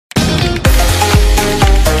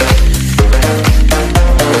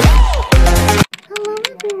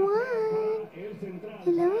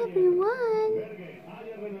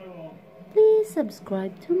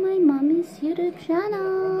subscribe to my mommy's YouTube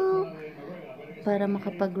channel para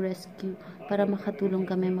makapag-rescue, para makatulong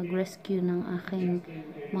kami mag-rescue ng aking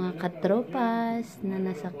mga katropas na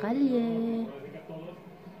nasa kalye.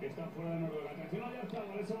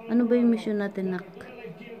 Ano ba yung mission natin, nak?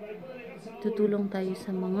 Tutulong tayo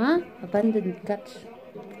sa mga abandoned cats.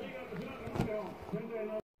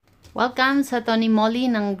 Welcome sa Tony Moly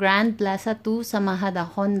ng Grand Plaza 2 sa Mahada,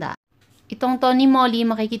 Honda. Itong Tony Moly,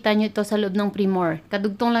 makikita nyo ito sa loob ng Primor.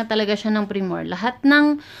 Kadugtong lang talaga siya ng Primor. Lahat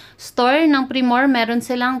ng store ng Primor, meron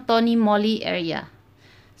silang Tony Moly area.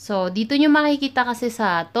 So, dito nyo makikita kasi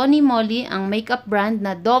sa Tony Moly, ang makeup brand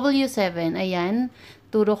na W7. Ayan,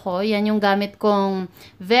 turo ko. Yan yung gamit kong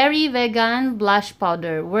Very Vegan Blush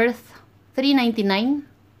Powder. Worth $3.99.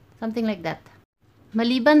 Something like that.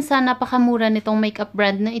 Maliban sa napakamura nitong makeup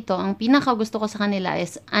brand na ito, ang pinakagusto ko sa kanila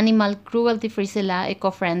is animal cruelty-free sila,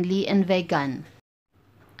 eco-friendly, and vegan.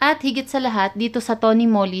 At higit sa lahat, dito sa Tony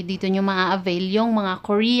Moly, dito nyo maa-avail yung mga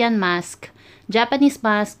Korean mask, Japanese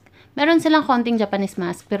mask. Meron silang konting Japanese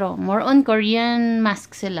mask, pero more on Korean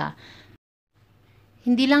mask sila.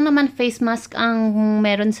 Hindi lang naman face mask ang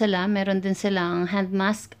meron sila, meron din silang hand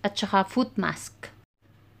mask at saka foot mask.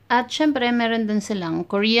 At syempre, meron din silang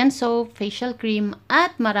Korean soap, facial cream,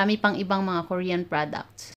 at marami pang ibang mga Korean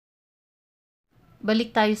products.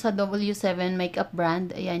 Balik tayo sa W7 makeup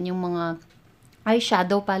brand. Ayan yung mga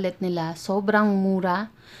eyeshadow palette nila. Sobrang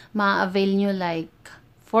mura. Ma-avail nyo like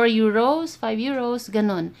 4 euros, 5 euros,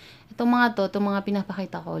 ganun. Itong mga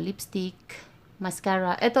pinapakita ko, lipstick,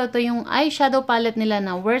 mascara. Ito yung eyeshadow palette nila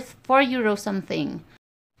na worth 4 euros something.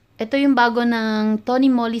 Ito yung bago ng Tony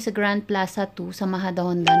Moly sa Grand Plaza 2 sa Mahada,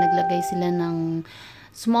 Honda. Naglagay sila ng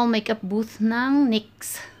small makeup booth ng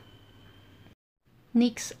 1&Nyx.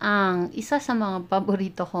 1&Nyx ang isa sa mga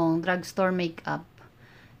paborito kong drugstore makeup.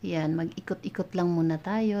 Yan, mag-ikot-ikot lang muna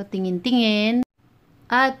tayo. Tingin-tingin.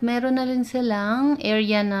 At meron na rin silang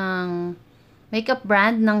area ng makeup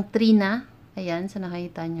brand ng Trina. Ayan, sa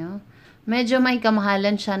nakita nyo. Medyo may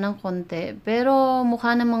kamahalan siya ng konti. Pero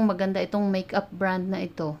mukha namang maganda itong makeup brand na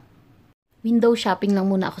ito. Window shopping lang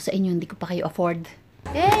muna ako sa inyo, hindi ko pa kayo afford.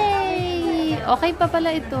 Yay! Okay pa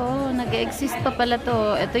pala ito. Nag-exist pa pala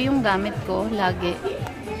to. Ito yung gamit ko lagi.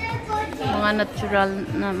 Mga natural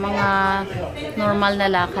na, mga normal na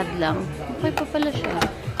lakad lang. Okay pa pala siya.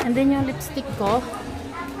 And then yung lipstick ko.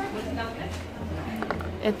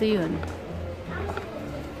 Ito yun.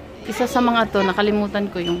 Isa sa mga to, nakalimutan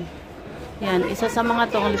ko yung yan, isa sa mga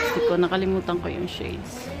to ang lipstick ko, nakalimutan ko yung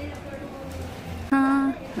shades.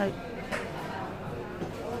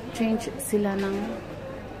 Change sila ng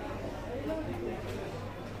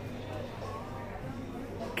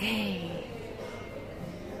okay.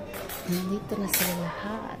 Nandito na sila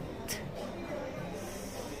lahat.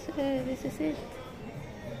 So, this is it.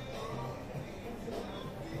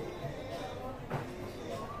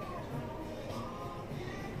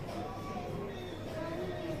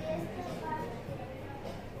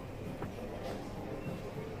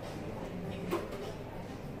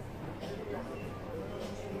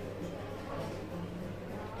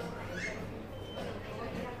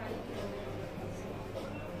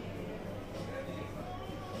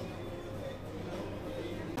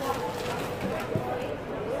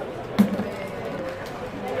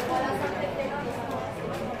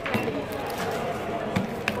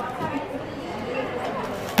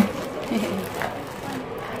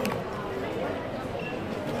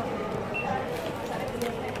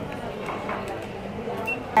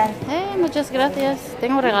 Muchas gracias.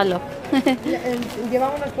 Tengo un regalo.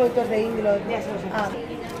 Llevamos unos productos de Inglot.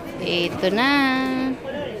 Ito na.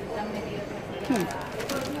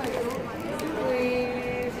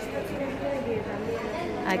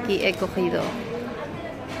 Aquí he cogido.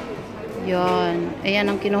 Yon. Ayan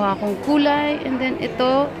ang kinuha kong kulay. And then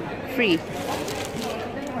ito, free.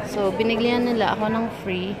 So, biniglihan nila ako ng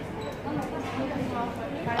free.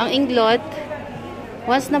 Ang Inglot,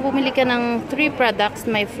 once na bumili ka ng 3 products,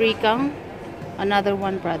 may free kang another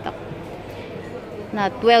 1 product na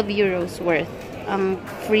 12 euros worth ang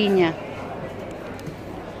free niya.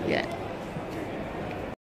 Yan.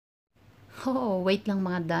 Oh, wait lang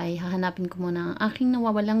mga day. Hahanapin ko muna ang aking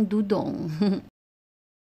nawawalang dudong.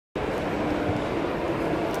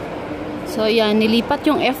 So, yan. Nilipat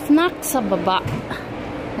yung F&Nyx sa baba.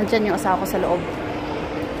 Nandyan yung asawa ko sa loob.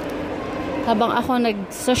 Habang ako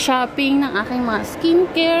nagsa-shopping ng aking mga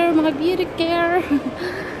skincare, mga beauty care,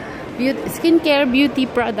 skincare, beauty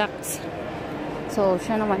products. So,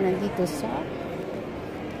 siya naman nandito sa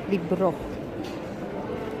libro.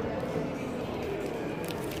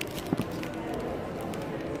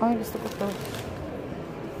 Ay, gusto ko to.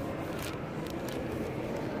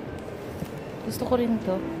 Gusto ko rin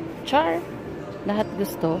to. Char! Lahat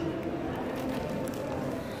gusto.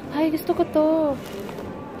 Ay, gusto ko to.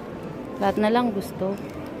 Lahat na lang gusto.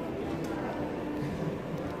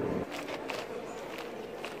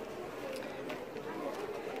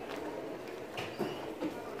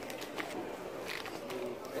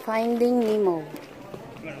 Finding Nemo.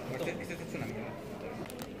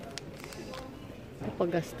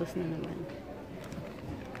 Pagastos na naman.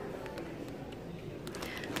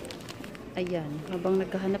 Ayan, habang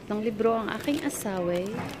naghahanap ng libro ang aking asawa,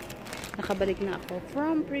 nakabalik na ako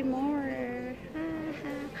from Primor.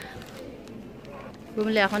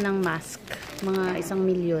 Bumili ako ng mask, mga 1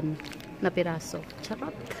 milyon na piraso.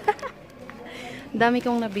 Charot. Dami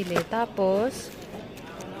kong nabili. Tapos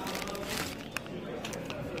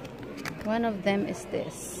one of them is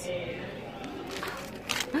this.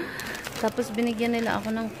 Tapos binigyan nila ako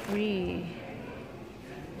ng free.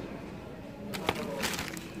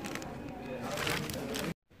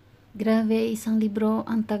 Grabe, isang libro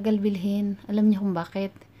ang tagal bilhin. Alam niyo kung bakit?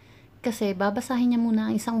 Kasi babasahin niya muna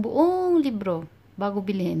ang isang buong libro bago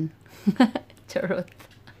bilhin. Charot.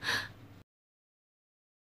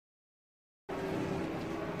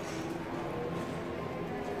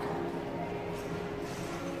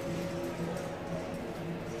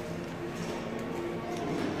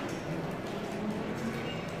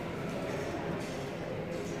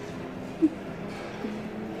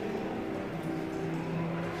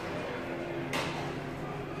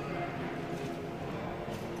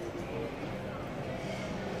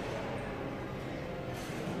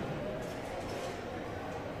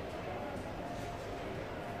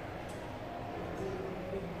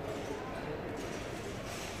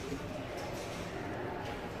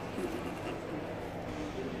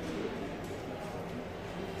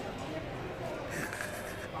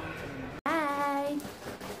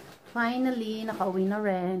 Finally, nakauwi na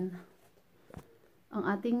rin ang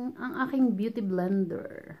aking beauty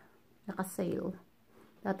blender. Naka-sale.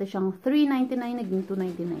 Dati siyang $3.99, naging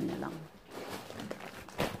 $2.99 na lang.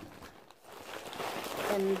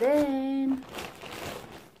 And then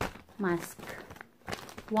mask.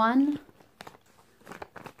 1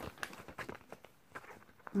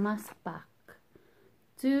 mask pack.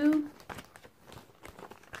 2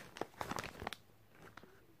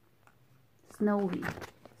 snowy.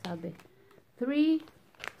 Sabi. 3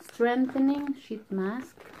 strengthening sheet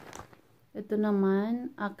mask. Ito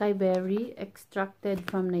naman, acai berry extracted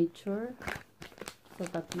from nature. So,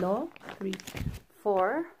 3.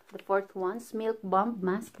 4. The 4th one, milk bomb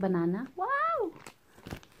mask banana. Wow!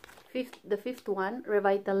 The 5th one,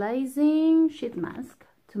 revitalizing sheet mask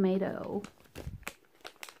tomato.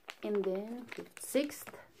 And then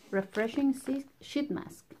 6th, refreshing sheet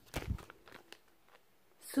mask.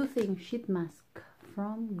 Soothing sheet mask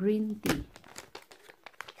from green tea.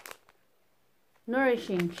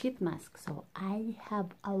 Nourishing sheet mask. So I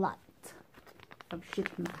have a lot of sheet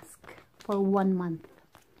mask for 1 month.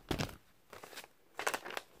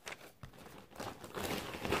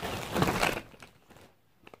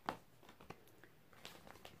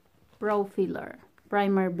 Brow filler,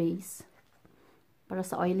 primer base para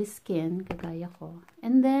sa oily skin kagaya ko.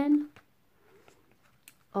 And then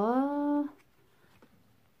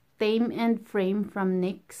Tame and Frame from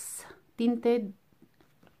NYX tinted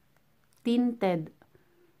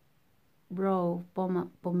brow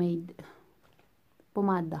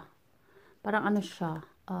pomada. Parang ano siya,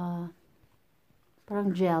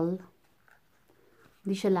 parang gel.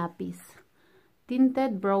 Hindi siya lapis.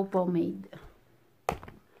 Tinted brow pomade.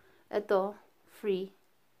 Ito, free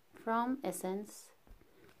from Essence,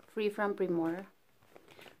 free from Primor.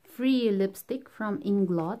 Free lipstick from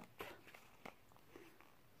Inglot.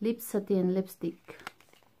 Lip satin lipstick.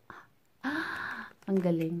 Ang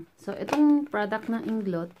galing. So, itong product ng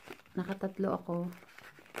Inglot, nakatatlo ako.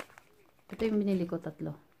 Ito yung binili ko, 3.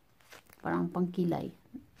 Parang pangkilay.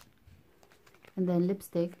 And then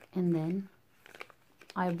lipstick, and then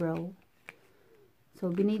eyebrow. So,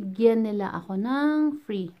 binigyan nila ako ng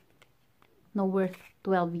free. No worth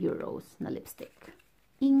 12 euros na lipstick.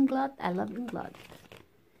 Inglot, I love Inglot.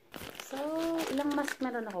 So, ilang mask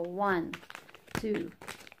meron ako? 1, 2,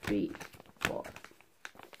 3, 4,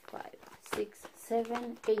 5, 6,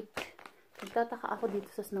 7, 8. Nagtataka ako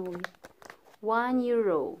dito sa Snowy. 1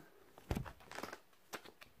 euro.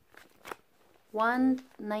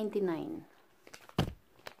 1.99.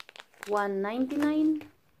 1.99.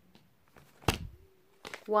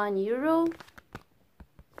 1 euro.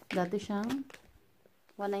 Dati siyang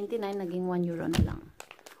 1.99, naging 1 euro na lang.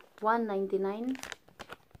 1.99.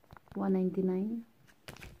 1.99.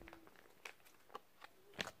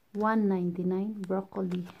 1.99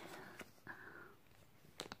 broccoli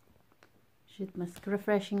Sheet mask.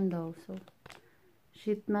 Refreshing daw. So,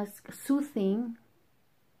 sheet mask. Soothing.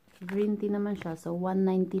 Green tea naman siya. So,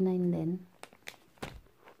 $1.99 din.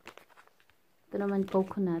 Ito naman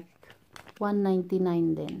coconut.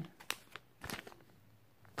 $1.99 din.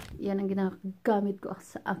 Yan ang ginagamit ko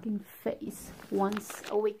sa aking face once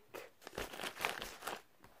a week.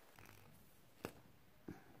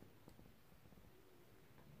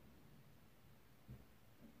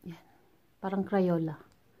 Yan. Parang Crayola.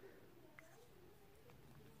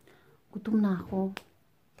 Gutom na ako.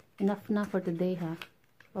 Enough na for today, ha.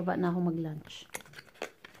 Baba na ako mag-lunch.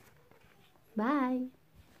 Bye!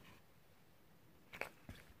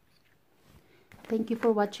 Thank you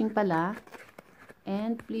for watching pala.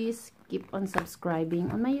 And please keep on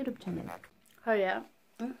subscribing on my YouTube channel. Hurry.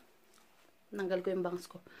 Nanggal ko yung bangs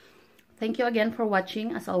ko. Thank you again for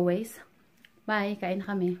watching as always. Bye. Kain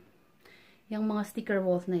kami. Yung mga sticker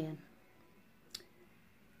walls na yan.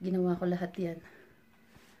 Ginawa ko lahat yan.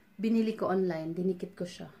 Binili ko online. Dinikit ko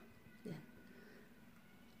siya. Yan.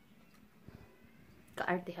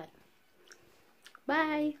 Kaartehan.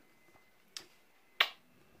 Bye.